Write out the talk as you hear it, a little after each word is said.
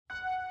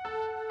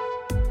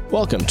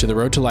Welcome to the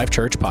Road to Life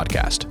Church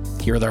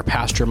podcast. Here with our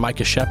pastor,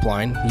 Micah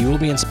Schoeplein, you will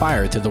be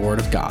inspired through the Word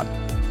of God.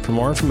 For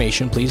more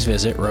information, please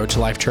visit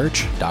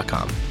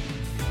roadtolifechurch.com.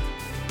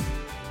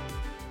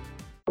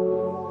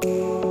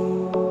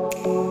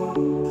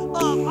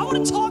 I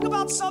want to talk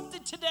about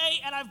something today,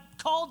 and I've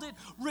called it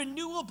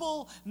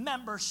renewable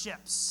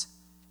memberships.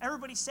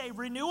 Everybody say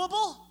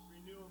renewable?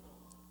 Renewable.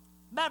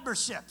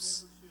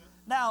 Memberships.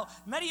 Now,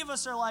 many of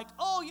us are like,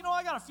 oh,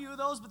 I got a few of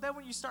those, but then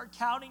when you start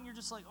counting, you're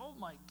just like, oh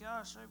my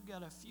gosh, I've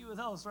got a few of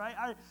those, right?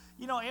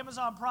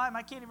 Amazon Prime,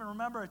 I can't even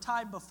remember a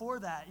time before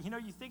that.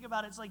 You think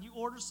about it, it's like you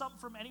order something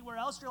from anywhere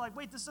else, you're like,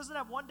 wait, this doesn't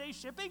have one-day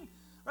shipping,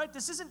 right?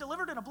 This isn't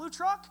delivered in a blue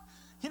truck?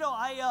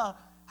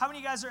 How many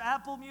of you guys are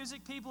Apple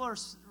Music people or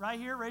right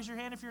here? Raise your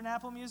hand if you're in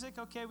Apple Music.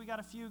 Okay, we got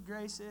a few.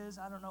 Grace is.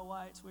 I don't know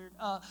why. It's weird.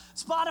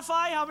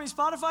 Spotify. How many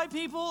Spotify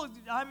people?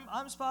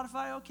 I'm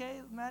Spotify.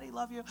 Okay, Maddie,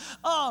 love you.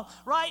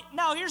 Right.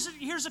 Now,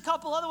 here's a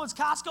couple other ones.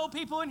 Costco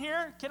people in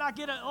here. Can I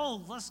get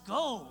let's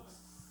go.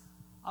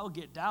 I would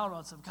get down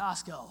on some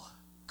Costco.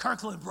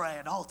 Kirkland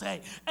brand all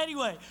day.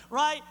 Anyway,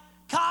 right?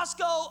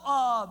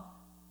 Costco.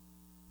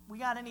 We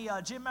got any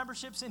gym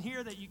memberships in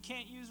here that you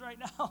can't use right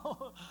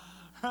now?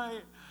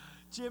 Right.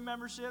 Gym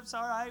memberships,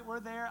 all right, we're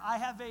there.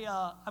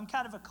 I'm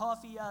kind of a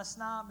coffee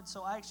snob, and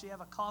so I actually have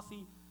a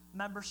coffee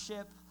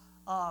membership.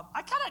 I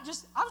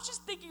was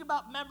just thinking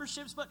about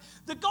memberships, but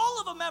the goal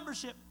of a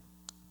membership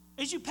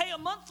is you pay a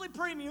monthly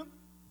premium,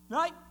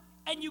 right,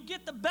 and you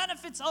get the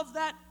benefits of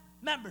that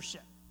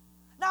membership.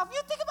 Now, if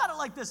you think about it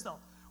like this, though,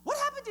 what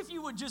happens if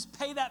you would just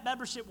pay that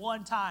membership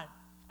one time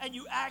and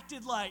you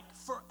acted like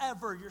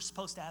forever you're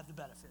supposed to have the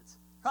benefits,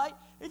 right?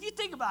 If you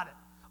think about it.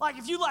 Like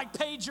if you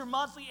paid your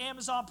monthly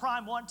Amazon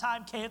Prime one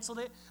time, canceled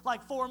it,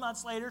 4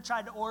 months later,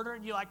 tried to order,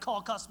 and you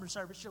call customer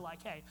service, you're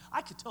like, hey,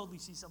 I could totally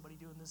see somebody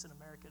doing this in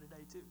America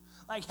today too.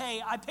 Like, hey,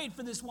 I paid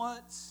for this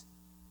once.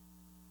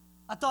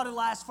 I thought it'd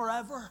last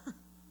forever.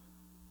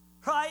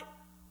 Right?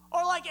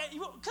 Or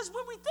because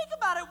when we think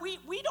about it,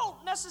 we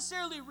don't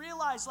necessarily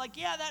realize,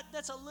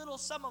 that's a little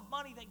sum of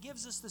money that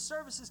gives us the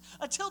services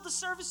until the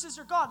services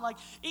are gone.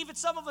 Even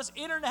some of us,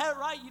 internet,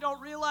 right? You don't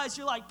realize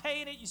you're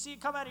paying it, you see it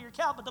come out of your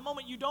account, but the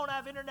moment you don't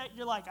have internet,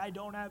 you're like, I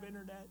don't have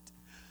internet.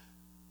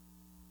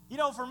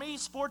 For me,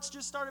 sports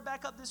just started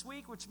back up this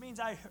week, which means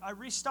I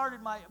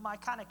restarted my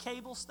kind of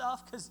cable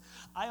stuff because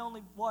I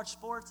only watch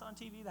sports on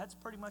TV. That's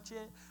pretty much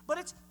it. But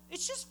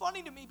it's just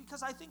funny to me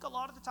because I think a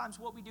lot of the times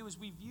what we do is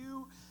we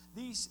view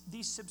these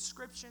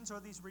subscriptions or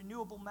these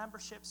renewable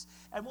memberships,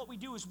 and what we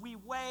do is we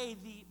weigh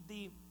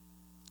the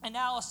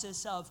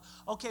analysis of,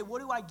 okay,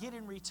 what do I get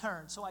in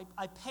return? So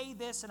I pay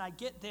this and I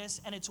get this,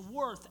 and it's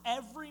worth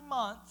every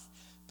month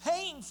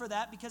paying for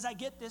that because I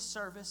get this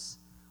service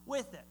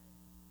with it.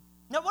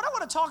 Now, what I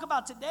want to talk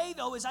about today,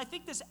 though, is I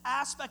think this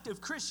aspect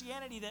of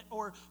Christianity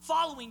or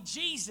following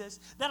Jesus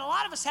that a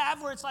lot of us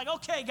have where it's like,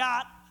 okay,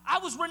 God, I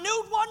was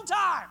renewed one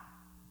time.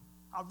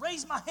 I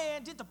raised my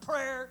hand, did the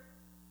prayer,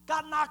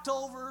 got knocked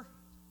over.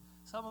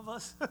 Some of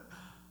us,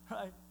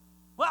 right?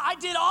 Well, I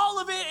did all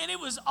of it, and it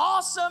was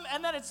awesome,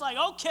 and then it's like,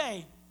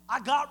 okay,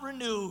 I got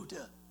renewed.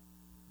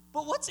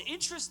 But what's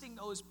interesting,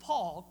 though, is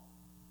Paul,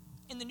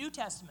 in the New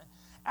Testament,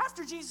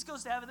 after Jesus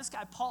goes to heaven, this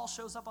guy Paul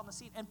shows up on the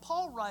scene, and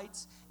Paul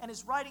writes and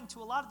is writing to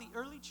a lot of the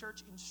early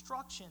church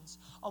instructions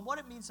on what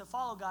it means to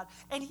follow God,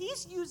 and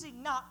he's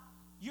using not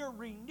you're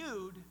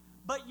renewed,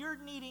 but you're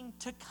needing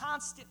to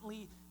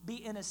constantly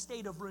be in a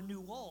state of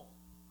renewal.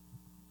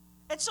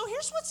 And so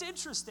here's what's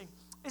interesting,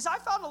 is I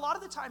found a lot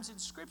of the times in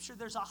Scripture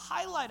there's a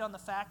highlight on the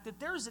fact that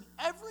there is an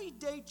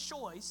everyday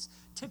choice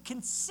to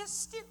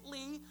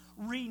consistently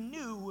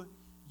renew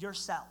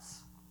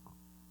yourself.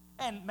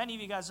 And many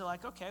of you guys are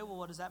like, okay, well,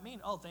 what does that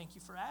mean? Oh, thank you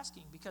for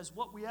asking. Because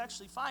what we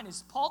actually find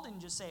is Paul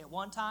didn't just say it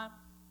one time.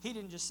 He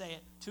didn't just say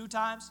it 2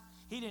 times.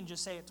 He didn't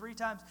just say it 3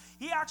 times.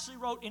 He actually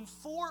wrote in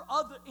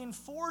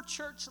 4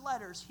 church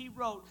letters, he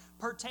wrote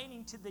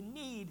pertaining to the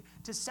need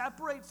to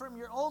separate from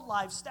your old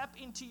life, step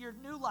into your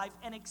new life,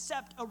 and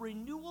accept a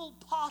renewal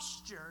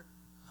posture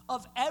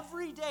of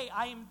every day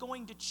I am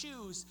going to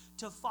choose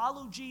to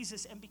follow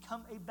Jesus and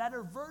become a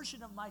better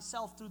version of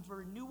myself through the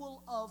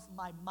renewal of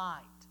my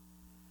mind.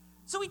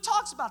 So he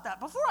talks about that.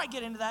 Before I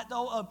get into that,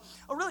 though,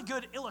 a really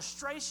good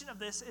illustration of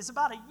this is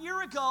about a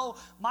year ago,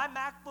 my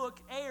MacBook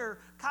Air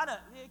kind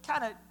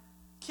of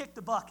kicked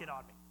the bucket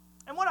on me.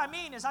 And what I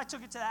mean is I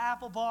took it to the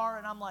Apple bar,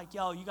 and I'm like,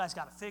 yo, you guys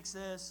got to fix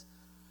this.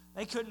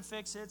 They couldn't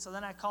fix it, so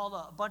then I called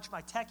a bunch of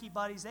my techie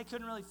buddies. They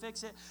couldn't really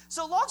fix it.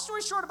 So long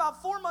story short, about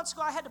 4 months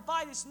ago, I had to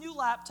buy this new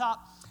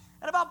laptop.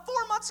 And about 4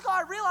 months ago,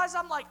 I realized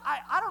I'm like,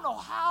 I don't know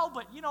how,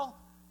 but,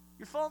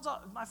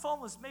 my phone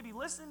was maybe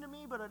listening to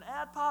me, but an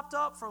ad popped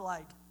up for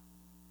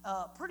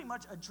pretty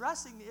much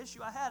addressing the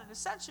issue I had. And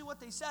essentially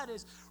what they said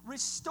is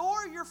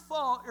restore your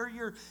phone or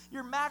your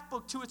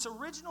MacBook to its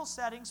original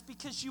settings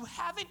because you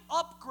haven't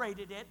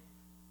upgraded it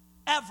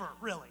ever,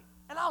 really.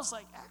 And I was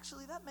like,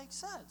 actually, that makes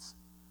sense.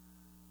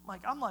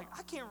 I'm like,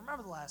 I can't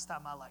remember the last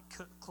time I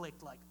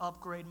clicked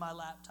upgrade my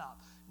laptop,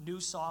 new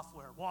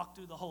software, walk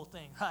through the whole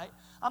thing, right?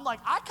 I'm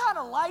like, I kind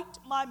of liked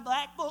my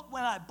MacBook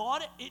when I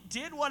bought it. It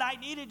did what I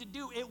needed to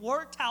do. It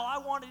worked how I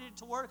wanted it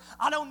to work.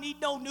 I don't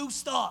need no new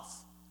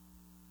stuff,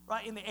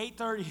 right? In the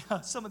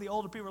 830, some of the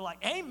older people are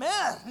like,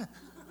 amen.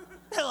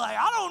 They're like,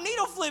 I don't need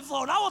a flip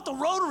phone. I want the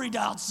rotary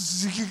dial.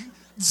 It's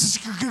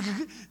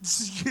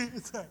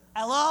like,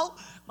 hello?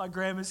 My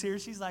grandma's here.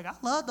 She's like, I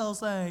love those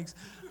things,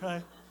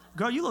 right?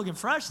 Girl, you looking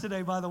fresh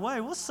today, by the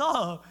way. What's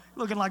up?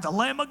 Looking like the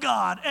Lamb of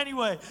God.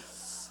 Anyway,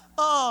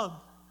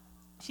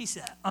 she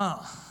said,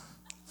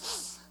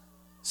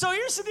 So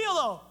here's the deal,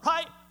 though,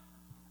 right?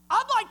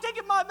 I'm like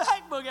thinking my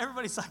MacBook.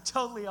 Everybody's like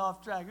totally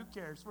off track. Who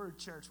cares? We're in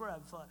church. We're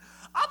having fun.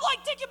 I'm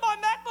like thinking my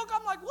MacBook.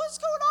 I'm like, what's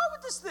going on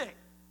with this thing?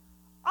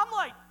 I'm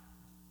like,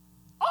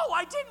 oh,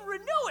 I didn't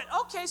renew it.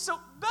 Okay, so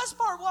best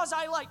part was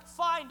I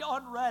find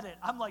on Reddit.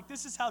 I'm like,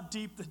 this is how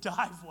deep the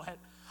dive went.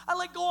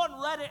 I go on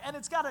Reddit, and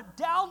it's got a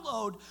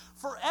download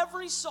for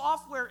every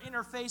software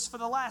interface for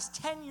the last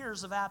 10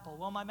 years of Apple.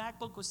 Well, my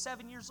MacBook was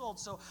 7 years old,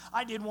 so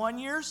I did 1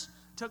 year.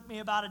 Took me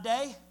about a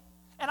day.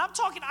 And I'm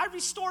talking, I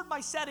restored my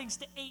settings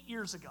to 8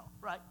 years ago,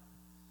 right?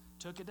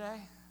 Took a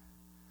day.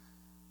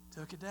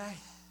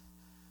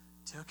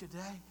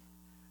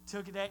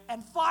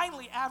 And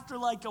finally, after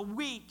a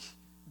week,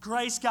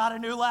 Grace got a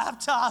new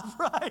laptop,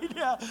 right?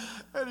 Yeah.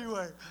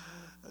 Anyway,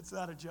 that's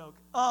not a joke.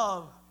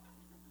 I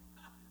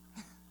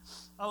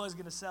was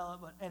going to sell it,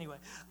 but anyway.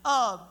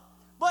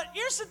 But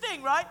here's the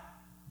thing, right?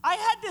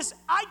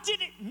 I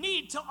didn't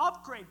need to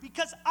upgrade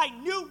because I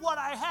knew what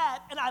I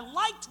had and I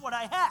liked what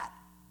I had.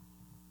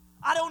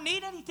 I don't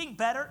need anything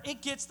better.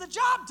 It gets the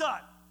job done.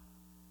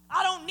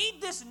 I don't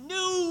need this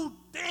new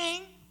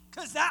thing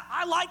because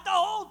I like the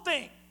old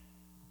thing.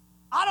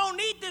 I don't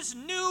need this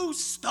new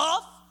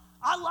stuff.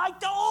 I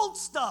like the old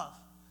stuff.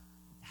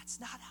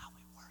 That's not how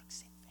it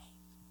works in faith.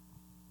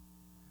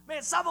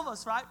 Man, some of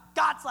us, right?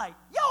 God's like,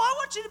 yo, I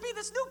want you to be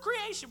this new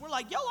creation. We're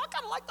like, yo, I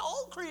kind of like the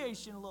old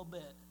creation a little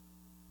bit.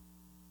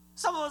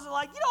 Some of us are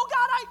like, God,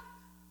 I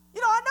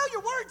know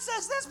your word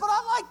says this, but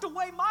I like the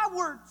way my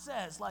word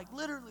says,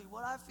 literally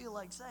what I feel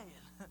like saying.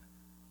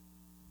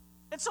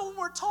 And so when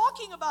we're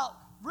talking about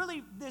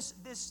really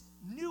this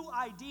new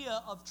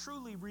idea of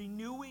truly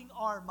renewing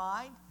our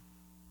mind,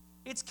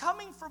 it's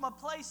coming from a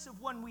place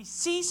of when we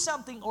see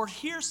something or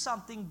hear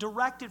something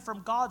directed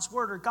from God's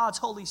word or God's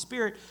Holy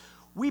Spirit,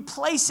 we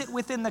place it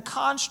within the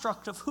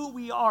construct of who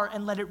we are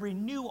and let it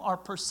renew our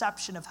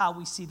perception of how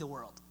we see the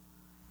world.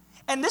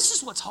 And this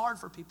is what's hard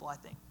for people, I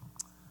think.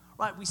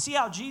 Right? We see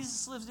how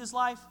Jesus lived his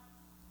life.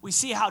 We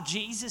see how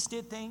Jesus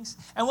did things.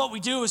 And what we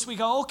do is we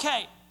go,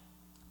 okay,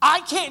 I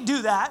can't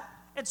do that.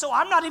 And so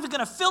I'm not even going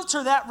to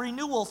filter that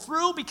renewal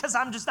through because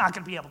I'm just not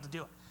going to be able to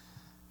do it.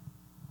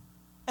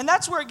 And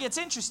that's where it gets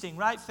interesting,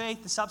 right?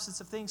 Faith, the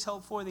substance of things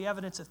hoped for, the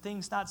evidence of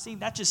things not seen.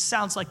 That just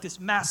sounds like this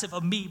massive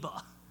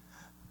amoeba.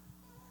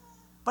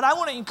 But I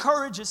want to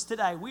encourage us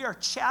today. We are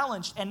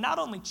challenged, and not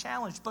only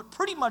challenged, but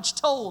pretty much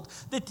told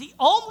that the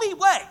only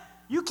way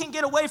you can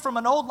get away from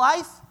an old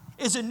life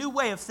is a new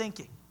way of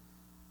thinking.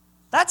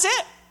 That's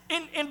it.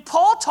 And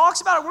Paul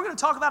talks about it. We're going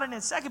to talk about it in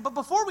a second. But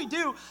before we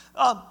do,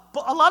 a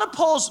lot of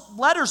Paul's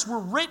letters were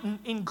written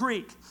in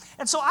Greek.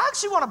 And so I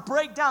actually want to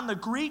break down the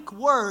Greek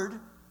word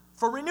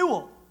for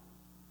renewal.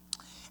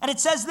 And it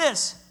says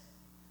this.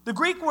 The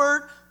Greek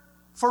word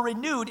for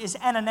renewed is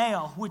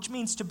ananeo, which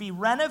means to be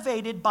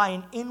renovated by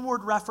an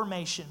inward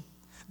reformation.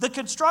 The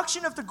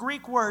construction of the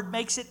Greek word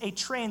makes it a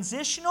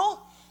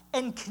transitional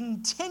and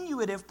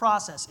continuative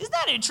process. Isn't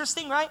that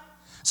interesting, right?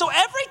 So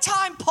every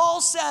time Paul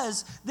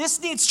says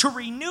this needs to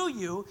renew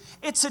you,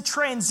 it's a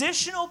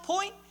transitional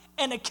point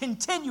and a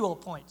continual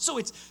point. So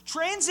it's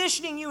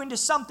transitioning you into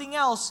something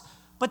else,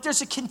 but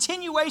there's a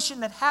continuation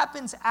that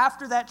happens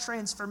after that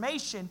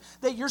transformation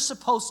that you're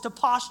supposed to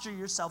posture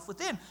yourself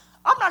within.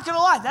 I'm not going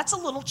to lie, that's a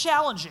little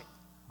challenging,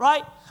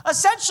 right?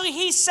 Essentially,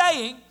 he's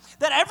saying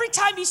that every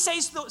time he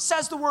says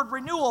the word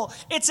renewal,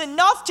 it's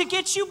enough to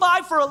get you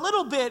by for a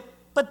little bit,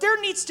 but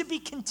there needs to be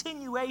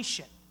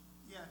continuation.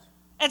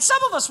 And some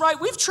of us,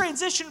 right, we've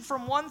transitioned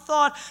from one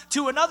thought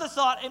to another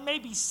thought and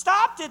maybe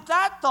stopped at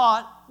that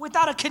thought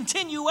without a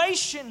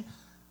continuation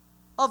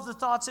of the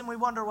thoughts, and we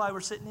wonder why we're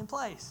sitting in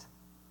place.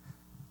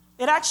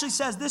 It actually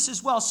says this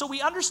as well. So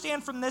we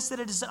understand from this that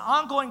it is an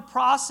ongoing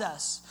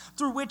process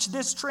through which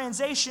this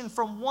transition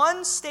from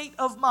one state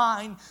of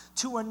mind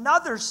to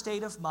another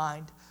state of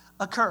mind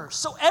occurs.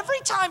 So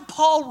every time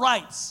Paul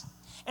writes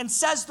and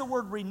says the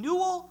word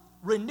renewal,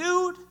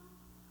 renewed,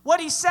 what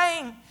he's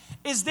saying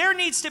is there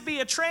needs to be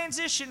a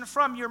transition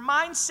from your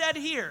mindset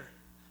here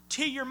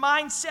to your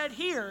mindset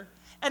here,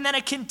 and then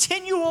a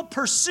continual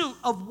pursuit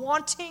of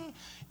wanting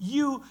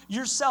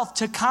yourself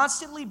to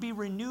constantly be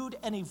renewed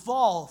and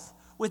evolve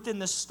within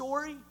the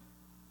story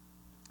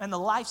and the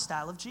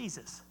lifestyle of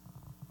Jesus.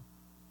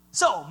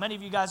 So many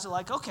of you guys are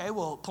like, okay,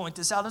 well, point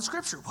this out in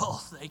Scripture. Well,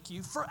 thank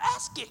you for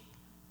asking.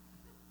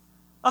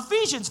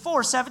 Ephesians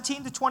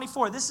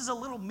 4:17-24. This is a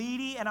little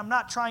meaty, and I'm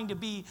not trying to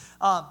be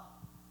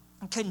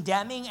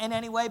condemning in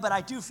any way, but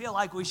I do feel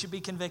like we should be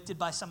convicted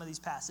by some of these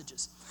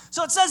passages.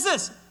 So it says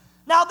this,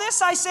 "Now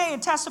this I say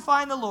and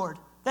testify in the Lord,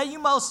 that you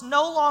must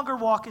no longer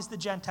walk as the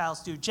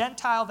Gentiles do."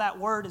 Gentile, that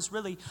word is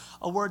really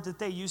a word that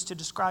they use to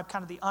describe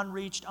kind of the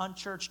unreached,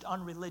 unchurched,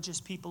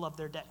 unreligious people of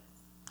their day.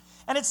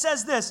 And it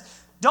says this,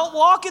 "Don't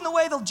walk in the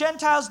way the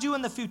Gentiles do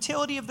in the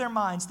futility of their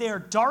minds. They are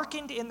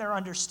darkened in their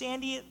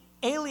understanding,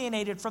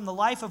 alienated from the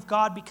life of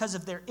God because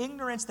of their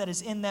ignorance that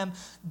is in them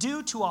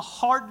due to a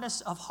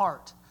hardness of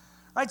heart."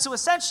 Right, so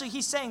essentially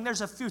he's saying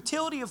there's a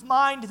futility of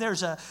mind,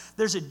 there's a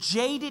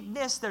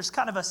jadedness, there's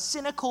kind of a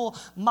cynical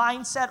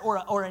mindset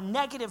or a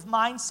negative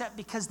mindset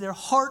because their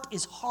heart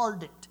is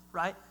hardened,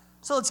 right?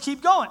 So let's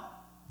keep going.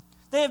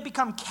 "They have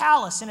become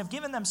callous and have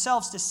given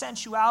themselves to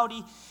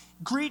sensuality,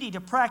 greedy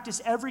to practice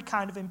every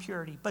kind of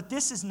impurity. But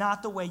this is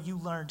not the way you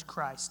learned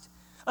Christ.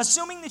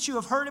 Assuming that you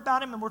have heard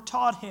about him and were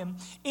taught him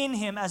in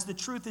him as the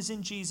truth is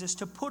in Jesus,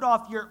 to put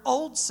off your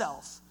old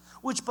self,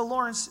 which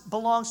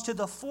belongs to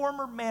the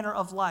former manner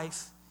of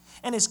life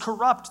and is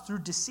corrupt through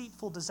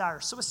deceitful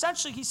desires." So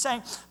essentially he's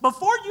saying,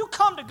 before you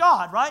come to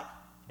God, right?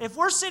 If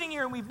we're sitting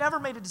here and we've never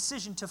made a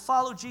decision to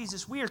follow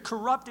Jesus, we are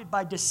corrupted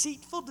by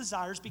deceitful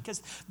desires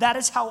because that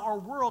is how our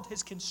world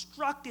has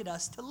constructed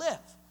us to live.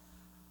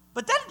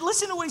 But then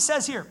listen to what he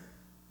says here,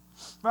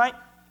 right?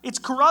 It's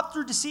corrupt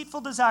through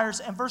deceitful desires,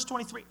 and verse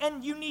 23,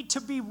 "And you need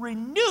to be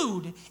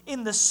renewed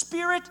in the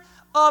spirit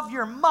of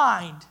your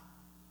mind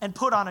and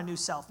put on a new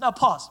self." Now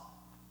pause.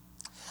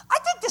 I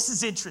think this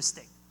is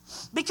interesting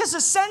because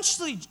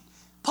essentially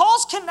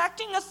Paul's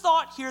connecting a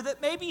thought here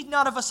that maybe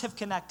none of us have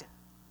connected.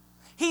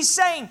 He's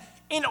saying,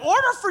 in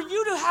order for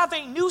you to have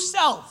a new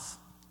self,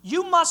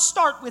 you must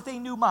start with a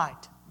new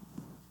mind.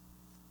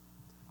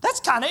 That's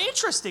kind of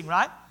interesting,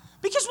 right?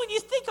 Because when you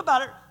think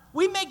about it,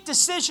 we make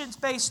decisions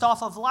based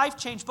off of life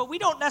change, but we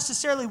don't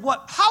necessarily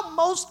how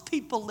most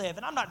people live.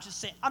 And I'm not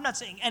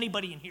saying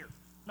anybody in here.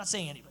 I'm not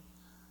saying anybody.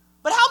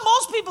 But how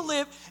most people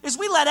live is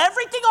we let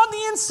everything on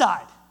the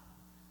inside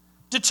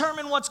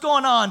determine what's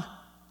going on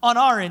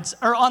our inside,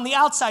 or on the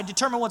outside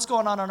determine what's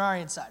going on our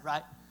inside,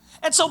 right?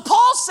 And so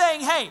Paul's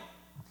saying, hey,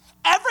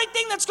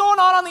 everything that's going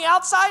on the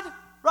outside,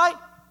 right,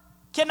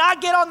 cannot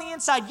get on the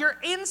inside. Your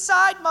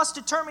inside must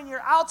determine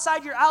your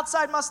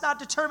outside must not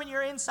determine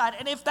your inside.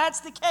 And if that's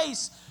the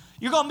case,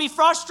 you're going to be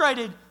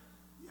frustrated.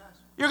 Yes.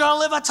 You're going to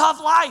live a tough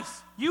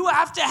life. You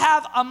have to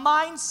have a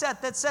mindset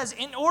that says,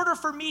 in order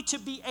for me to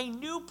be a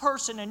new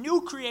person, a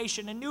new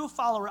creation, a new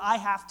follower, I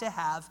have to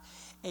have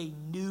a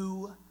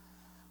new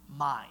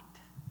mind.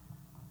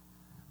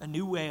 A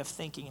new way of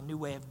thinking, a new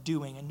way of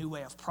doing, a new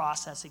way of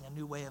processing, a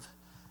new way of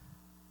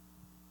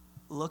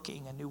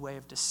looking, a new way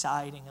of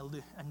deciding,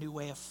 a new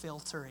way of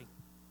filtering.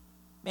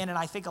 Man, and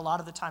I think a lot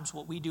of the times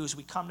what we do is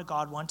we come to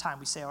God one time,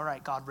 we say, all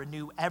right, God,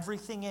 renew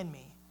everything in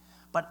me,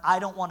 but I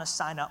don't want to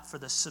sign up for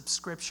the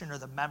subscription or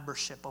the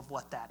membership of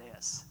what that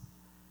is.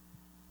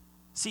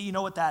 See, you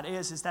know what that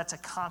is that's a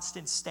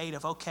constant state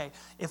of, okay,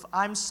 if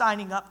I'm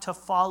signing up to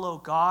follow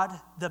God,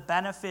 the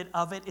benefit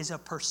of it is a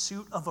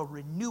pursuit of a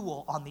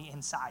renewal on the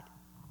inside.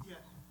 Yes.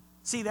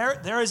 See,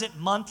 there isn't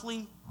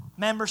monthly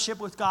membership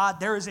with God.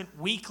 There isn't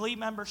weekly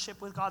membership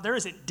with God. There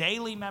isn't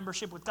daily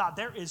membership with God.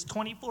 There is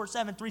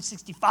 24/7,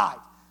 365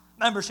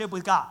 membership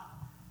with God.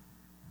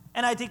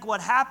 And I think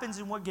what happens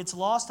and what gets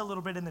lost a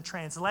little bit in the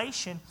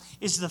translation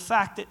is the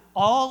fact that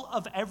all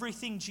of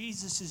everything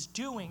Jesus is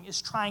doing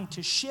is trying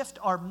to shift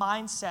our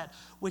mindset,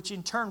 which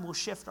in turn will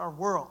shift our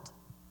world.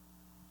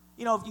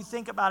 You know, if you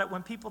think about it,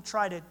 when people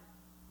try to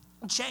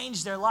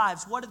change their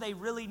lives, what are they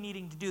really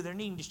needing to do? They're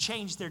needing to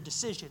change their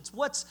decisions.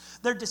 What's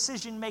their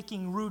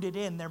decision-making rooted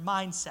in? Their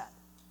mindset.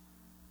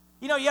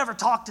 You know, you ever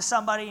talk to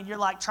somebody and you're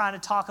like trying to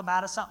talk them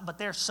out of something, but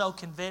they're so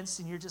convinced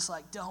and you're just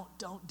like,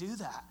 don't do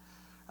that.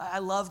 I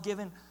love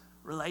giving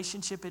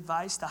relationship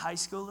advice to high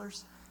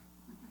schoolers.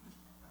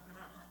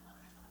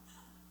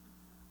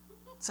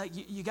 It's like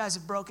you guys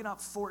have broken up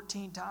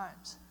 14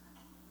 times.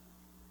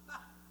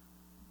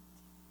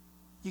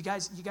 You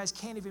guys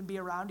can't even be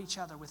around each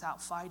other without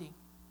fighting.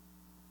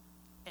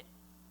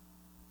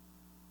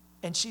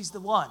 And she's the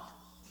one.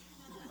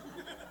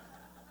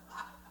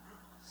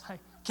 Like,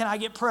 can I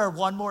get prayer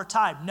one more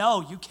time?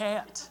 No, you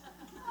can't.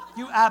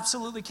 You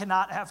absolutely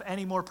cannot have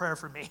any more prayer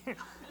for me.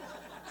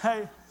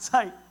 Hey, it's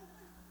like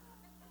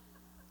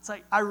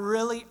I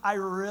really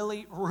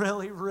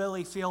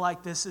feel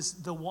like this is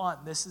the one.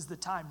 This is the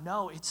time.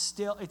 No, it's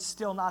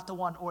still not the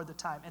one or the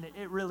time, and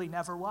it really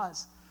never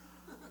was.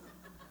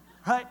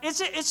 Right? It's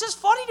just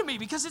funny to me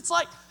because it's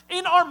like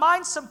in our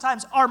minds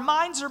sometimes our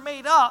minds are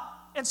made up.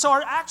 And so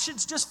our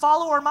actions just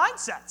follow our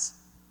mindsets.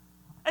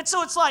 And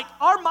so it's like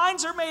our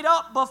minds are made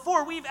up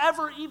before we've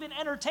ever even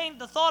entertained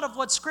the thought of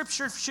what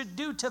Scripture should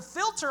do to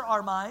filter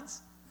our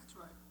minds. That's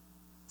right.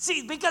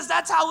 See, because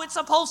that's how it's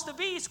supposed to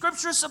be.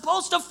 Scripture is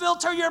supposed to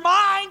filter your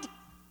mind.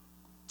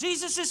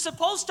 Jesus is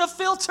supposed to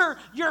filter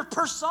your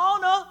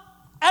persona.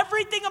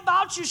 Everything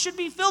about you should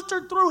be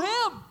filtered through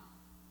him.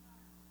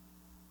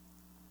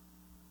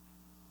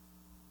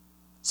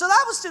 So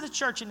that was to the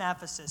church in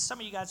Ephesus. Some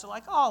of you guys are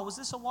like, oh, was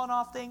this a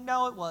one-off thing?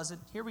 No, it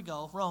wasn't. Here we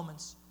go,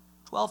 Romans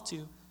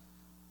 12:2.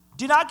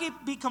 Do not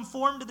be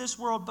conformed to this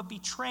world, but be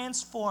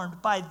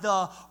transformed by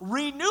the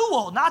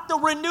renewal, not the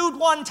renewed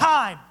one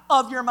time,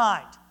 of your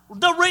mind.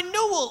 The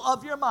renewal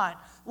of your mind.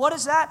 What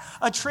is that?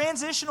 A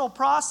transitional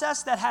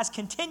process that has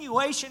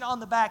continuation on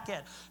the back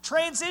end.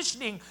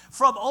 Transitioning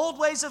from old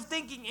ways of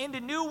thinking into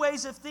new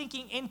ways of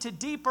thinking into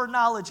deeper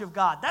knowledge of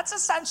God. That's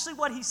essentially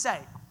what he's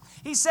saying.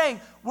 He's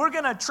saying we're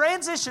going to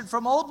transition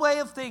from old way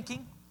of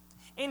thinking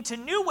into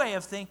new way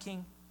of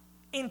thinking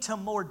into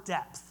more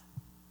depth.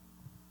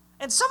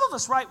 And some of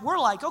us, right, we're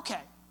like,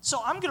 okay, so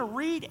I'm going to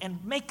read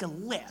and make a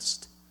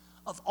list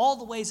of all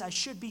the ways I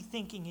should be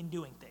thinking and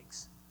doing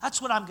things.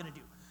 That's what I'm going to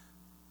do.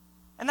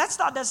 And that's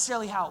not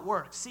necessarily how it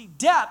works. See,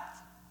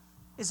 depth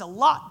is a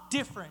lot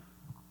different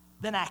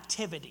than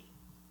activity.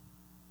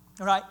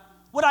 All right?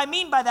 What I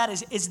mean by that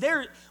is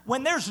there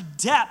when there's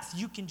depth,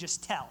 you can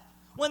just tell.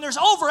 When there's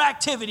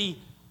overactivity,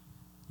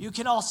 you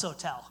can also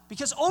tell.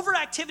 Because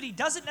overactivity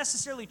doesn't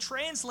necessarily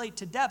translate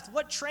to depth.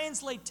 What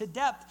translates to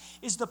depth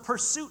is the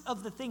pursuit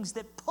of the things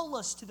that pull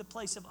us to the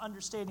place of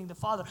understanding the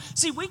Father.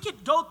 See, we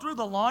could go through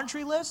the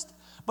laundry list,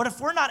 but if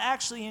we're not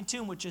actually in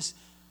tune with just,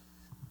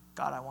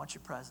 God, I want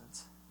your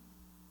presence.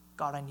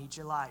 God, I need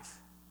your life.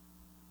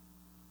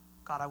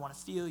 God, I want to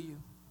feel you.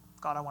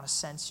 God, I want to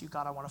sense you.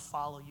 God, I want to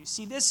follow you.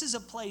 See, this is a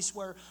place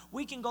where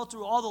we can go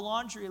through all the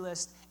laundry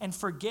list and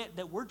forget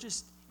that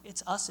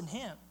it's us and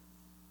him.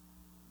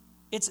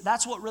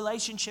 That's what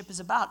relationship is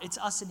about. It's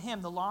us and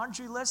him. The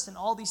laundry list and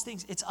all these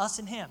things, it's us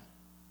and him.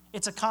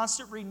 It's a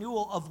constant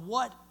renewal of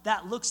what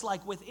that looks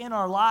like within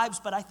our lives.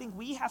 But I think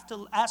we have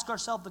to ask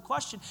ourselves the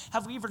question,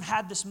 have we ever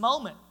had this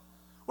moment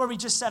where we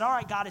just said, all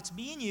right, God, it's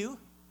me and you.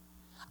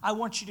 I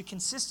want you to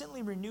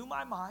consistently renew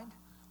my mind.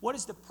 What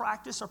is the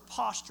practice or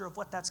posture of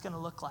what that's going to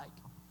look like?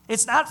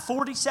 It's not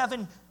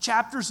 47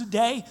 chapters a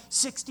day,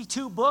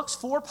 62 books,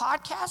 4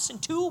 podcasts,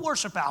 and 2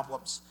 worship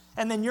albums.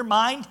 And then your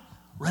mind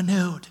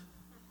renewed.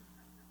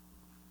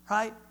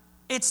 Right?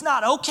 It's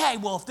not, okay,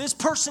 well, if this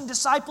person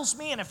disciples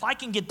me, and if I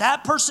can get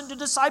that person to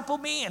disciple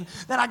me, and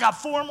then I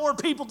got 4 more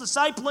people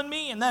discipling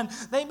me, and then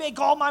they make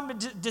all my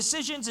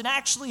decisions, and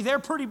actually they're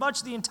pretty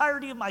much the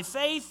entirety of my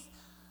faith.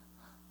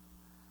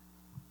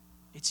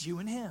 It's you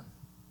and him.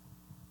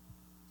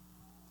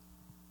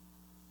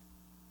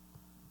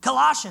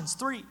 Colossians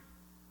 3,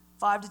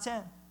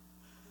 5-10.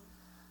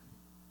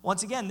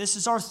 Once again, this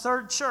is our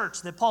third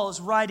church that Paul is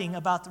writing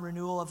about the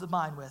renewal of the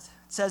mind with.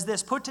 It says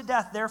this, put to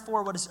death,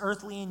 therefore, what is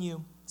earthly in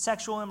you,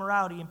 sexual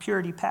immorality,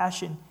 impurity,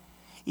 passion,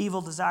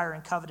 evil desire,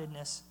 and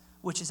covetousness,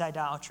 which is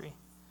idolatry.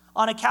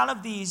 On account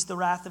of these, the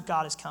wrath of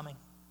God is coming.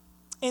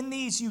 In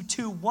these you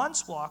too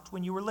once walked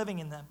when you were living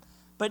in them,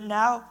 but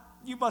now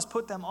you must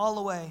put them all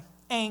away.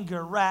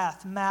 Anger,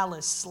 wrath,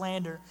 malice,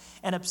 slander,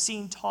 and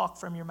obscene talk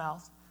from your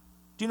mouth.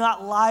 Do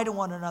not lie to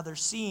one another,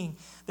 seeing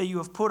that you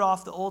have put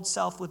off the old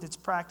self with its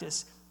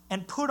practice,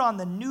 and put on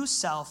the new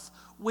self,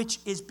 which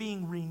is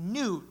being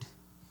renewed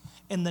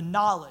in the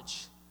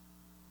knowledge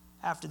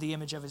after the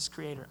image of his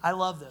creator. I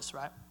love this,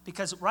 right?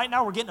 Because right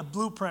now we're getting a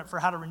blueprint for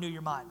how to renew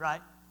your mind,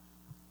 right?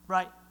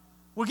 Right?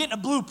 We're getting a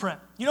blueprint.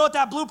 You know what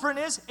that blueprint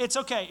is? It's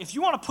okay. If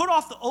you want to put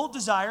off the old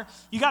desire,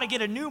 you got to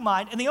get a new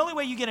mind. And the only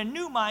way you get a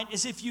new mind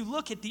is if you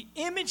look at the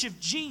image of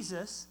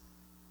Jesus,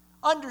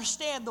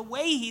 understand the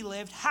way he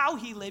lived, how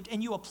he lived,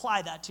 and you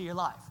apply that to your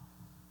life.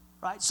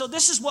 Right? So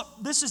this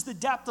is the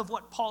depth of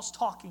what Paul's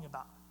talking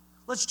about.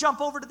 Let's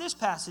jump over to this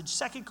passage,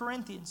 2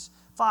 Corinthians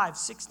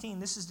 5:16.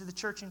 This is to the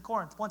church in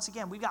Corinth. Once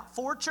again, we've got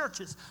 4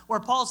 churches where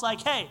Paul's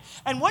like, hey,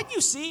 and what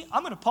you see,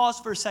 I'm going to pause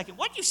for a second.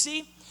 What you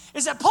see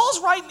is that Paul's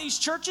writing these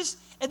churches,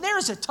 and there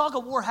is a tug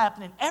of war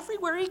happening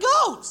everywhere he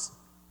goes.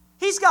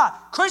 He's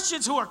got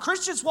Christians who are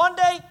Christians one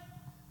day,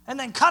 and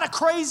then kind of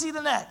crazy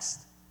the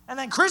next. And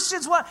then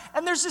Christians one,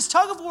 and there's this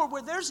tug of war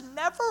where there's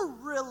never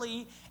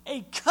really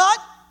a cut.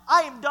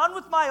 I am done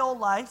with my old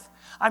life.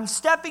 I'm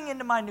stepping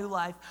into my new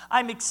life.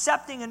 I'm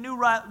accepting a new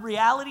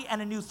reality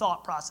and a new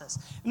thought process.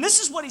 And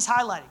this is what he's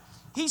highlighting.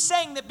 He's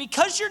saying that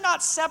because you're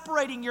not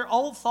separating your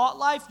old thought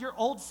life, your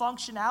old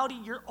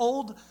functionality, your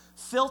old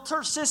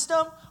filter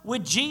system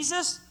with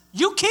Jesus,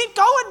 you keep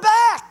going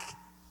back.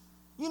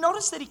 You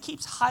notice that he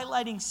keeps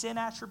highlighting sin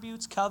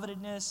attributes,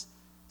 covetousness,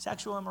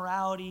 sexual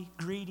immorality,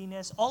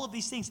 greediness, all of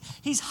these things.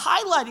 He's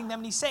highlighting them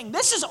and he's saying,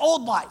 this is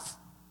old life.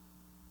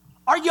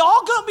 Are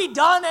y'all going to be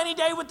done any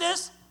day with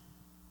this?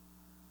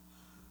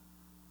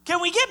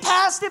 Can we get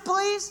past it,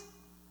 please?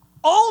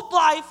 Old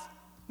life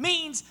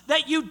means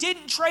that you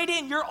didn't trade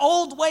in your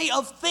old way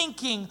of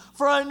thinking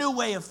for a new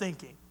way of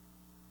thinking.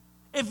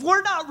 If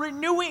we're not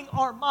renewing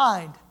our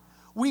mind,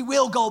 we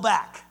will go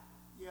back.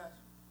 Yes.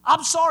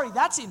 I'm sorry,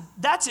 that's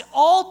it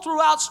all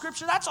throughout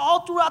Scripture. That's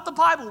all throughout the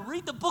Bible.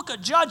 Read the book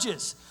of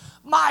Judges.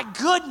 My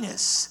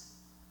goodness.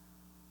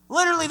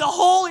 Literally the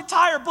whole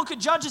entire book of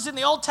Judges in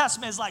the Old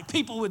Testament is like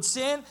people would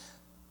sin,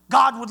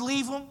 God would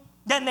leave them,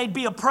 then they'd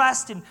be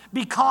oppressed and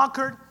be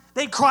conquered.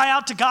 They'd cry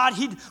out to God,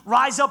 he'd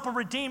rise up a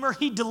redeemer,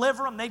 he'd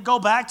deliver them, they'd go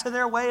back to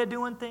their way of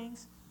doing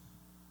things.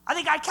 I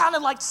think I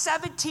counted like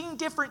 17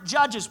 different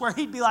judges where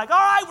he'd be like, all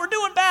right, we're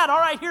doing bad. All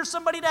right, here's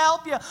somebody to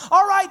help you.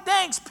 All right,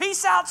 thanks.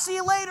 Peace out. See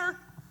you later.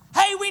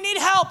 Hey, we we need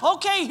help.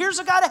 Okay, here's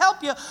a guy to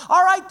help you.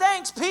 All right,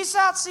 thanks. Peace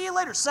out. See you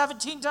later.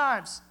 17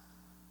 times.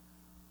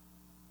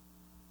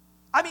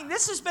 I mean,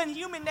 this has been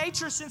human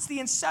nature since the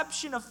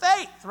inception of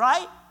faith,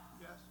 right?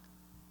 Yes.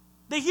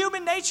 The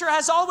human nature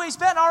has always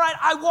been, all right,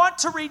 I want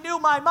to renew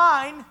my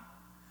mind.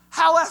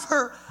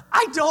 However,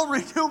 I don't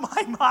renew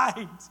my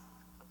mind.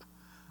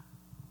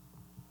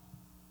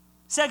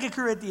 2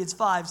 Corinthians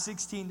 5,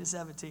 16 to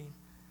 17.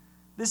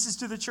 This is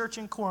to the church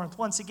in Corinth.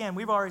 Once again,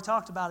 we've already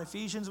talked about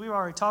Ephesians. We've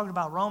already talked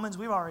about Romans.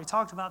 We've already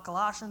talked about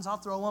Colossians. I'll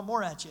throw one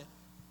more at you.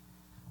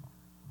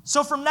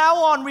 So from now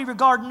on, we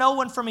regard no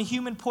one from a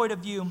human point of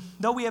view.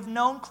 Though we have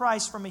known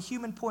Christ from a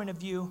human point of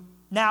view,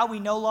 now we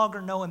no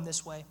longer know him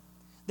this way.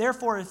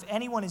 Therefore, if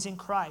anyone is in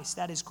Christ,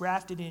 that is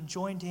grafted in,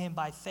 joined to him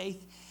by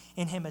faith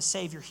in him as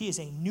Savior, he is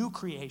a new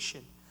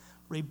creation,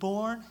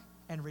 reborn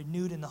and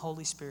renewed in the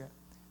Holy Spirit.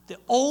 The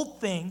old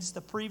things,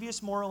 the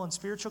previous moral and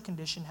spiritual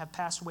condition, have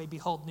passed away.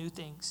 Behold, new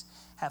things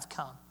have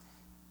come.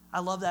 I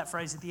love that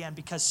phrase at the end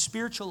because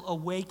spiritual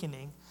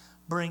awakening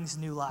brings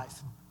new life.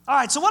 All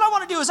right, so what I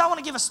want to do is I want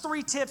to give us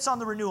 3 tips on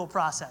the renewal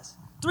process.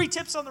 3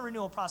 tips on the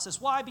renewal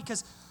process. Why?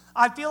 Because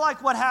I feel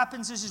like what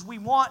happens is we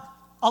want,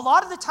 a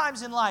lot of the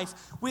times in life,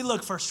 we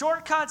look for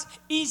shortcuts,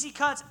 easy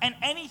cuts, and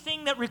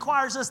anything that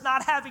requires us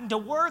not having to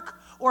work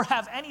or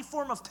have any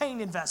form of pain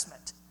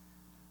investment.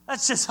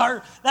 That's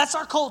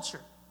our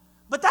culture.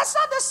 But that's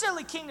not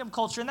necessarily kingdom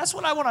culture, and that's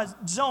what I want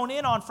to zone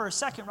in on for a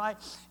second, right?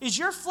 Is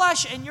your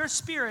flesh and your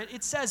spirit,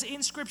 it says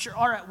in Scripture,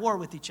 are at war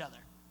with each other.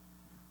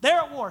 They're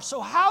at war.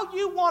 So how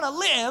you want to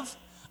live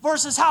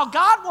versus how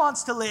God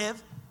wants to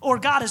live, or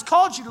God has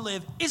called you to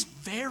live, is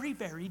very,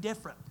 very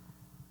different.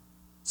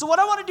 So what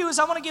I want to do is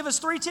I want to give us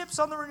 3 tips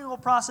on the renewal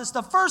process.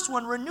 The first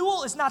one,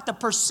 renewal is not the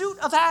pursuit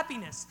of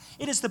happiness.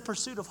 It is the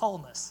pursuit of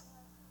wholeness.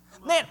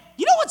 Man,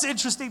 you know what's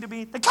interesting to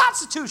me? The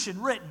Constitution,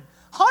 written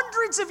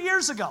hundreds of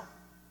years ago.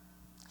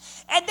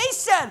 And they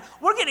said,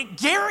 we're going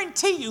to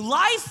guarantee you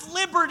life,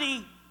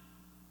 liberty,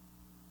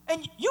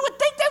 and you would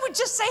think they would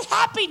just say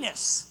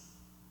happiness.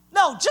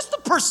 No, just the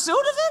pursuit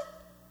of it?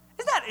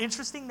 Isn't that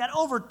interesting that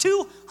over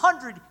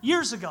 200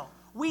 years ago,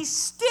 we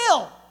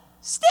still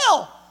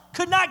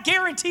could not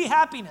guarantee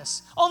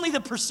happiness, only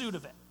the pursuit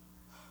of it.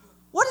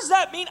 What does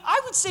that mean? I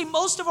would say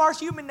most of our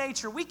human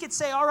nature, we could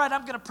say, all right,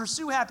 I'm going to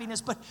pursue happiness,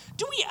 but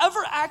do we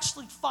ever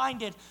actually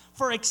find it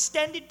for an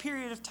extended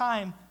period of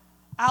time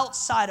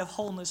outside of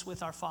wholeness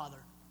with our Father?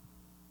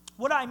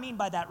 What do I mean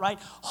by that, right?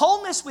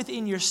 Wholeness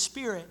within your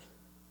spirit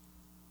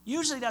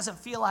usually doesn't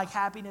feel like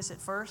happiness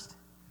at first,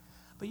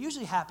 but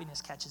usually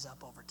happiness catches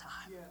up over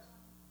time. Yes.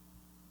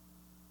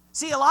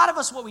 See, a lot of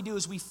us, what we do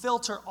is we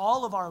filter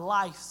all of our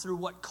life through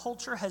what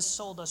culture has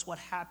sold us what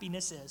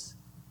happiness is.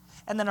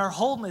 And then our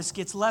wholeness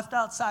gets left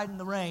outside in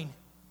the rain.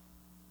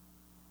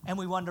 And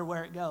we wonder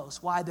where it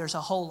goes, why there's a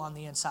hole on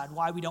the inside,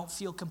 why we don't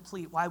feel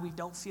complete, why we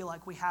don't feel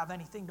like we have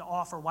anything to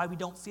offer, why we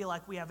don't feel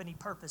like we have any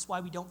purpose, why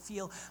we don't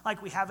feel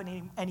like we have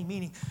any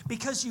meaning.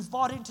 Because you've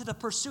bought into the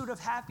pursuit of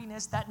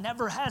happiness that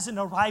never has an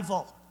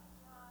arrival.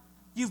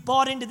 You've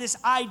bought into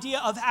this idea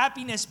of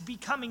happiness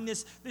becoming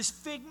this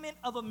figment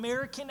of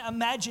American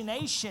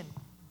imagination,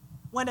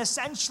 when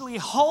essentially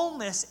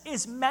wholeness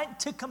is meant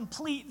to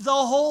complete the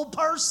whole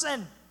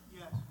person.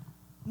 Yes.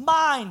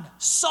 Mind,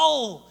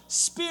 soul,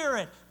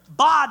 spirit,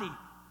 body.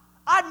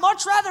 I'd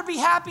much rather be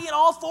happy in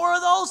all 4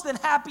 of those than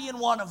happy in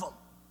one of them.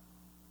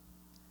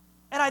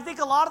 And I think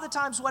a lot of the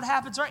times what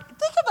happens, right?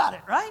 Think about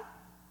it, right?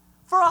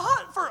 For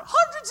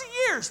hundreds of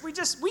years,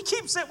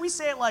 we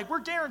say it like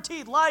we're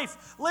guaranteed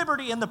life,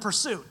 liberty, and the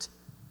pursuit.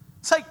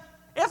 It's like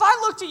if I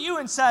looked at you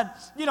and said,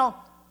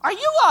 are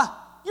you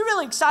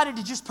really excited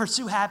to just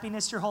pursue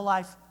happiness your whole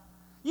life?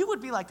 You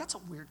would be like, that's a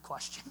weird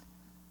question.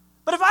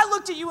 But if I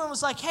looked at you and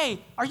was like, hey,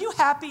 are you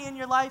happy in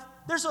your life?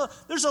 There's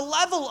a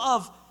level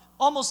of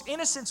almost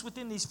innocence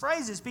within these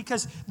phrases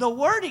because the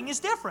wording is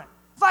different.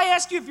 If I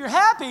ask you if you're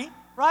happy,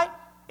 right,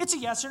 it's a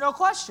yes or no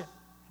question.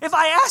 If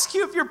I ask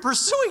you if you're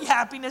pursuing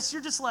happiness,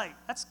 you're just like,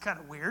 that's kind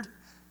of weird.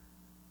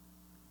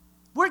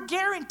 We're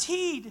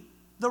guaranteed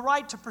the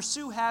right to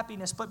pursue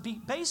happiness, but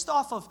based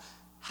off of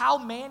how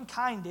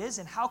mankind is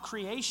and how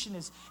creation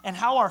is and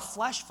how our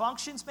flesh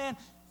functions, man,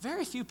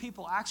 very few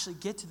people actually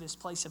get to this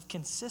place of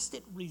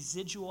consistent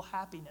residual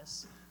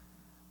happiness.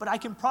 But I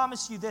can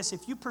promise you this,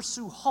 if you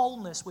pursue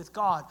wholeness with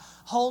God,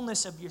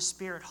 wholeness of your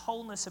spirit,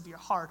 wholeness of your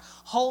heart,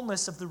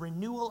 wholeness of the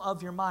renewal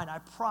of your mind, I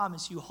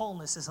promise you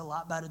wholeness is a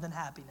lot better than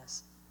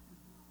happiness.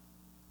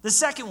 The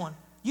second one,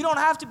 you don't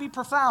have to be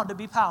profound to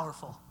be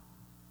powerful.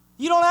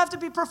 You don't have to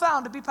be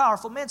profound to be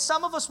powerful. Man,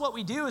 some of us, what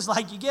we do is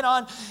like you get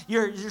on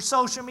your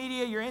social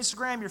media, your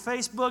Instagram, your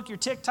Facebook, your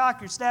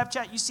TikTok, your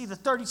Snapchat, you see the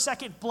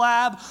 30-second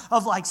blab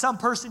of like some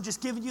person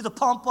just giving you the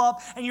pump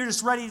up and you're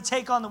just ready to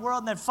take on the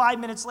world, and then 5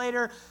 minutes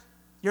later,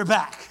 you're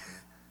back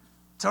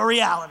to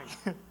reality.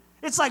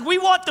 It's like we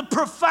want the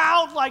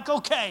profound, like,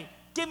 okay,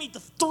 give me the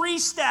 3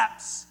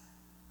 steps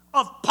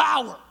of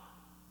power.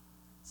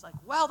 It's like,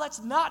 well,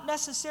 that's not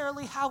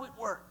necessarily how it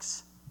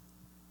works.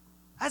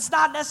 That's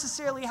not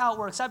necessarily how it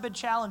works. I've been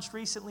challenged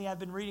recently. I've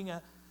been reading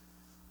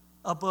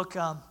a book.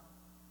 I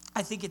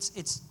think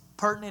it's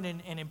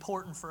pertinent and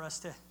important for us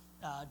to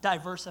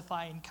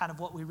diversify in kind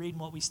of what we read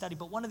and what we study.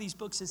 But one of these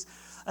books is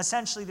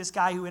essentially this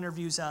guy who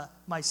interviews,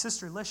 my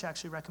sister Lish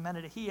actually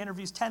recommended it. He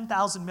interviews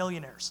 10,000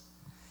 millionaires.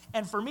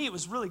 And for me, it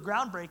was really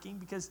groundbreaking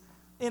because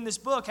in this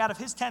book, out of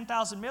his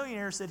 10,000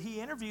 millionaires that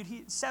he interviewed,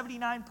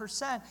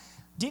 79%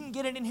 didn't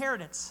get an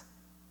inheritance.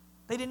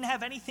 They didn't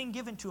have anything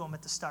given to them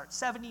at the start,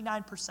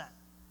 79%.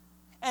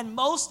 And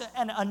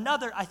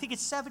another, I think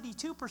it's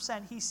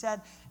 72%, he said,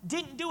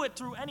 didn't do it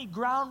through any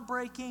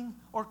groundbreaking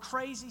or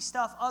crazy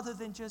stuff other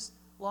than just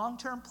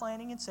long-term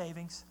planning and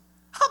savings.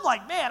 I'm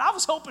like, man, I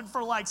was hoping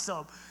for like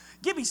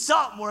give me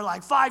something where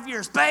like 5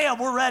 years, bam,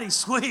 we're ready,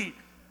 sweet.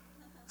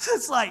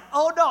 It's like,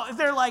 oh no,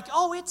 they're like,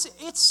 oh,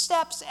 it's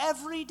steps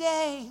every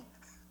day.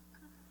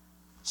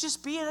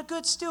 Just being a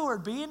good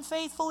steward, being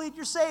faithful in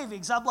your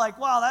savings. I'm like,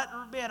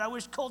 wow, man, I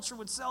wish culture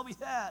would sell me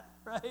that,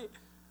 right?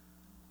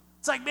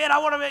 It's like, man,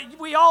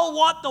 we all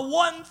want the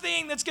one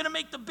thing that's going to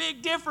make the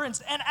big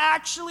difference. And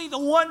actually, the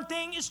one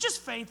thing is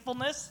just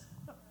faithfulness.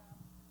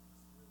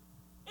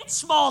 It's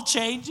small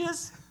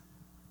changes.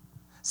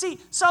 See,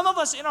 some of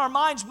us in our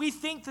minds, we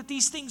think that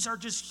these things are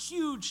just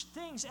huge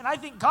things. And I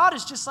think God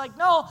is just like,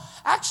 no,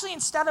 actually,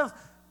 instead of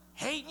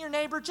hating your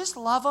neighbor, just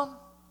love them.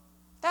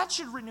 That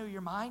should renew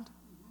your mind.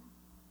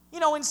 You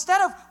know,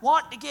 instead of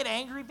wanting to get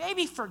angry,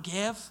 maybe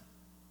forgive.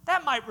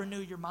 That might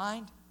renew your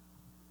mind.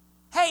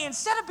 Hey,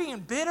 instead of being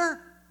bitter,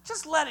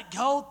 just let it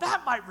go.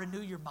 That might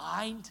renew your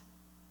mind.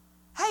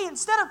 Hey,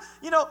 instead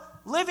of,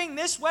 living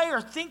this way or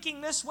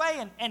thinking this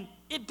way and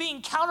it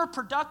being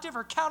counterproductive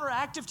or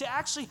counteractive to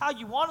actually how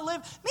you want to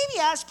live, maybe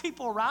ask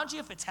people around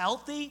you if it's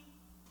healthy,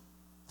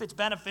 if it's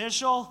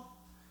beneficial,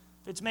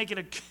 if it's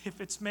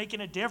making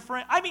a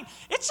difference. I mean,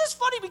 it's just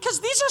funny because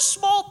these are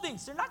small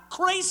things. They're not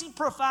crazy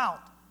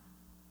profound,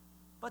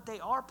 but they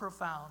are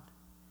profound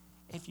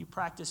if you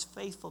practice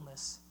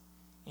faithfulness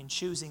in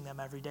choosing them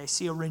every day.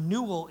 See, a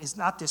renewal is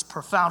not this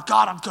profound,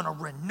 God, I'm going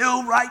to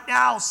renew right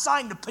now,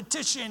 sign the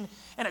petition,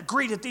 and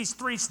agree to these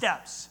 3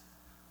 steps.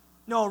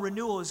 No, a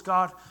renewal is,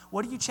 God,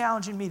 what are you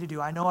challenging me to do?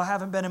 I know I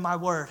haven't been in my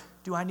word.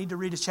 Do I need to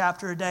read a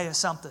chapter a day of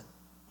something?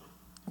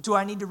 Do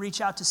I need to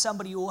reach out to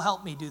somebody who will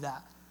help me do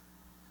that?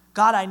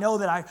 God, I know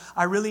that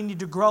I really need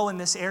to grow in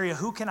this area.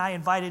 Who can I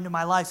invite into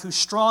my life who's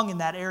strong in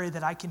that area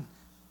that I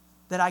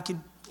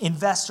can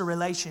invest a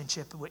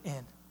relationship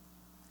in?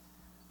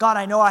 God,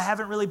 I know I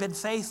haven't really been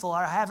faithful or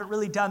I haven't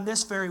really done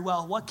this very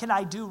well. What can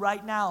I do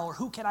right now? Or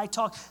who can I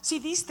talk? See,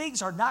 these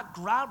things are not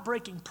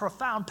groundbreaking,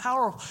 profound,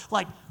 powerful,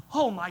 like,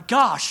 oh my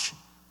gosh,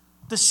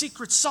 the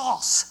secret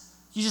sauce.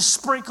 You just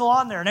sprinkle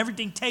on there and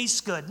everything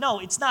tastes good.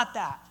 No, it's not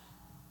that.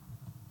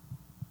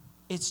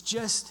 It's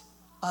just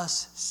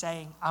us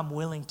saying, I'm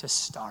willing to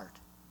start.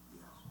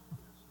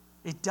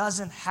 It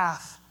doesn't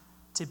have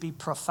to be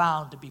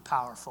profound to be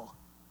powerful.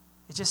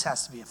 It just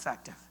has to be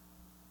effective.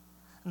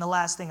 And the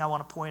last thing I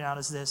want to point out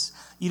is this.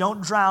 You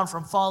don't drown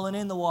from falling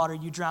in the water.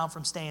 You drown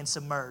from staying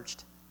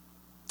submerged.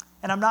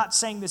 And I'm not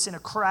saying this in a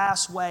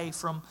crass way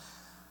from,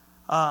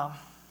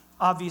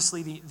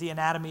 obviously, the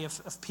anatomy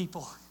of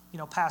people,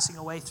 passing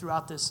away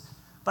throughout this.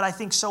 But I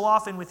think so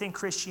often within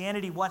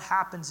Christianity, what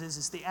happens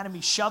is the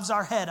enemy shoves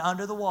our head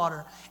under the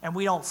water and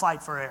we don't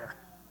fight for air.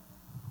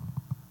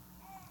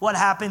 What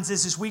happens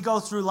is we go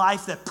through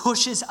life that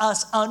pushes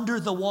us under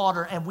the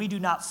water and we do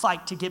not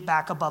fight to get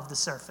back above the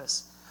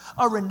surface.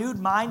 A renewed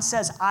mind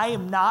says, I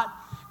am not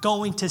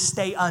going to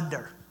stay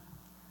under.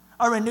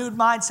 A renewed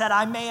mind said,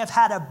 I may have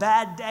had a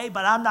bad day,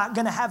 but I'm not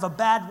going to have a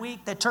bad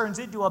week that turns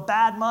into a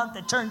bad month,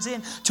 that turns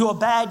into a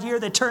bad year,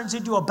 that turns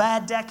into a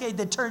bad decade,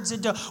 that turns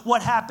into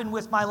what happened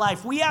with my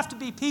life. We have to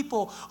be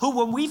people who,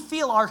 when we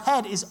feel our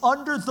head is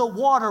under the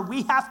water,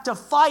 we have to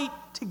fight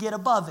to get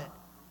above it.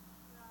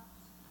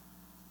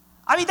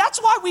 I mean,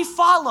 that's why we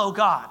follow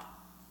God.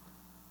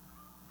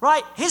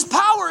 Right? His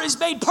power is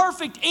made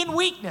perfect in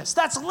weakness.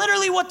 That's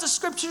literally what the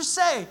scriptures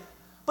say.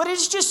 But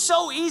it's just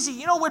so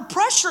easy. When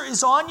pressure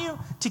is on you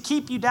to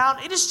keep you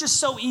down, it is just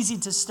so easy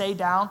to stay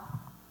down.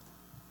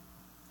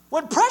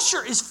 When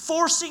pressure is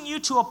forcing you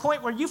to a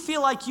point where you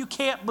feel like you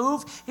can't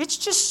move, it's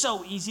just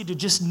so easy to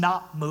just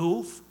not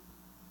move.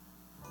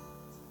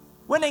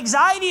 When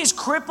anxiety has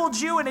crippled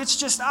you and it's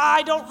just,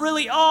 I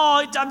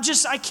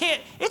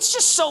can't. It's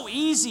just so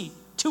easy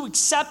to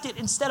accept it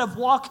instead of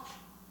walk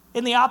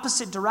in the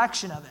opposite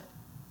direction of it.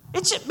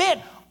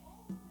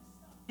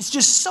 It's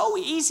just so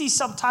easy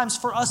sometimes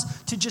for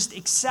us to just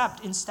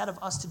accept instead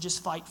of us to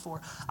just fight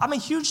for. I'm a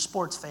huge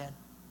sports fan.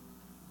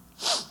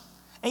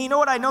 And you know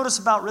what I notice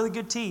about really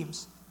good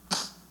teams?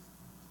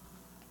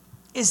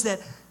 Is that,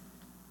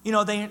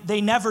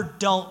 they never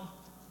don't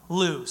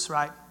lose,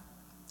 right?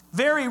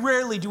 Very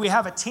rarely do we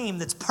have a team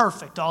that's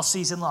perfect all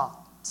season long.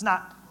 It's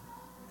not.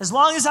 As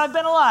long as I've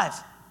been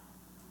alive,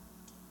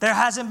 there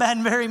hasn't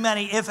been very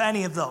many, if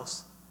any, of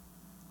those.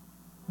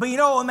 But you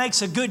know what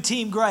makes a good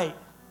team great?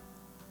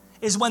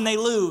 Is when they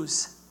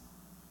lose,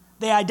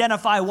 they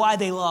identify why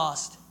they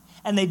lost,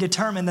 and they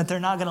determine that they're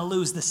not going to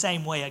lose the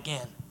same way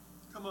again.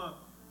 Come on.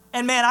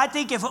 And man, I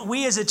think if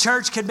we as a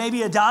church could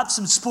maybe adopt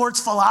some sports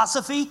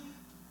philosophy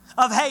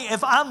of, hey,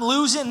 if I'm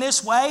losing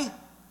this way,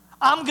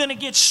 I'm going to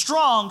get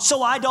strong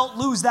so I don't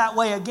lose that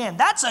way again.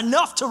 That's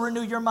enough to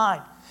renew your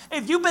mind.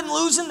 If you've been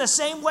losing the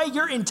same way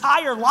your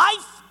entire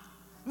life,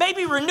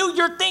 maybe renew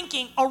your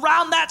thinking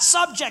around that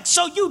subject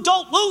so you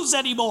don't lose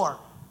anymore.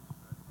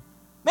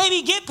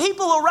 Maybe get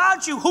people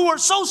around you who are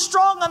so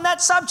strong on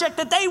that subject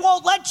that they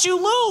won't let you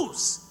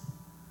lose.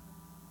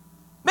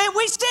 Man,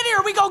 we sit here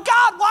and we go,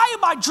 God, why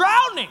am I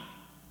drowning?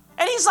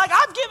 And he's like,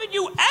 I've given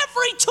you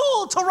every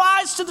tool to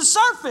rise to the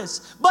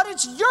surface, but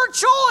it's your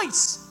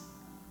choice.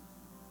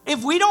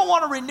 If we don't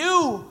want to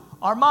renew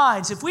our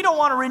minds, if we don't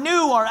want to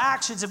renew our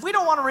actions, if we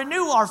don't want to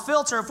renew our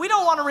filter, if we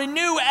don't want to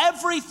renew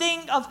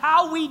everything of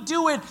how we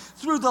do it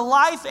through the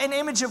life and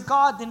image of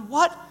God, then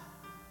what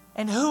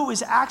and who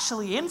is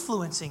actually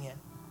influencing it?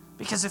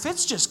 Because if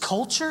it's just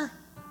culture,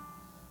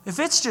 if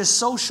it's just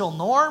social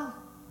norm,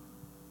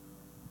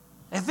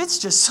 if it's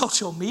just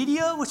social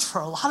media, which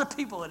for a lot of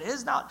people it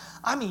is not,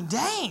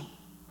 dang,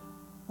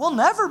 we'll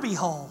never be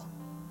whole.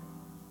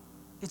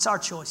 It's our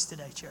choice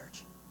today,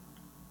 church.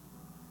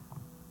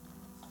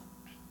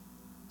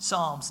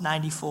 Psalms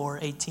 94,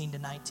 18 to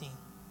 19.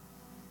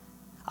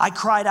 I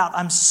cried out,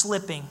 I'm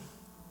slipping.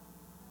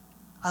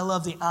 I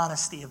love the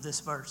honesty of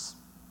this verse.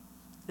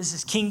 This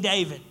is King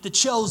David, the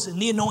chosen,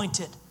 the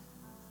anointed,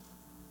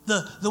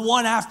 the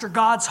one after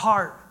God's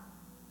heart.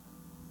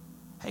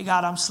 Hey,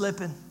 God, I'm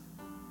slipping.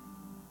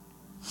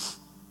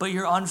 But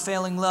your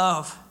unfailing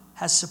love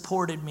has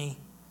supported me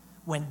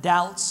when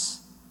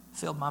doubts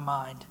filled my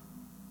mind.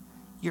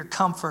 Your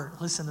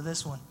comfort, listen to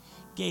this one,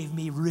 gave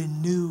me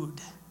renewed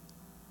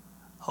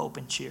hope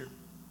and cheer.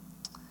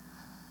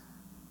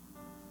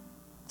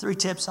 3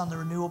 tips on the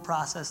renewal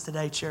process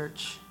today,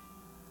 church.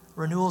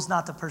 Renewal is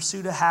not the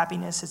pursuit of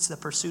happiness, it's the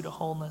pursuit of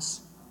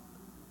wholeness.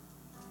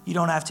 You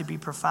don't have to be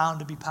profound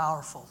to be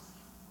powerful.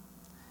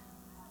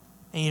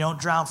 And you don't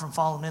drown from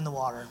falling in the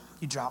water.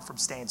 You drown from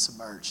staying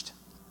submerged.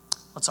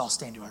 Let's all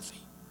stand to our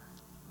feet.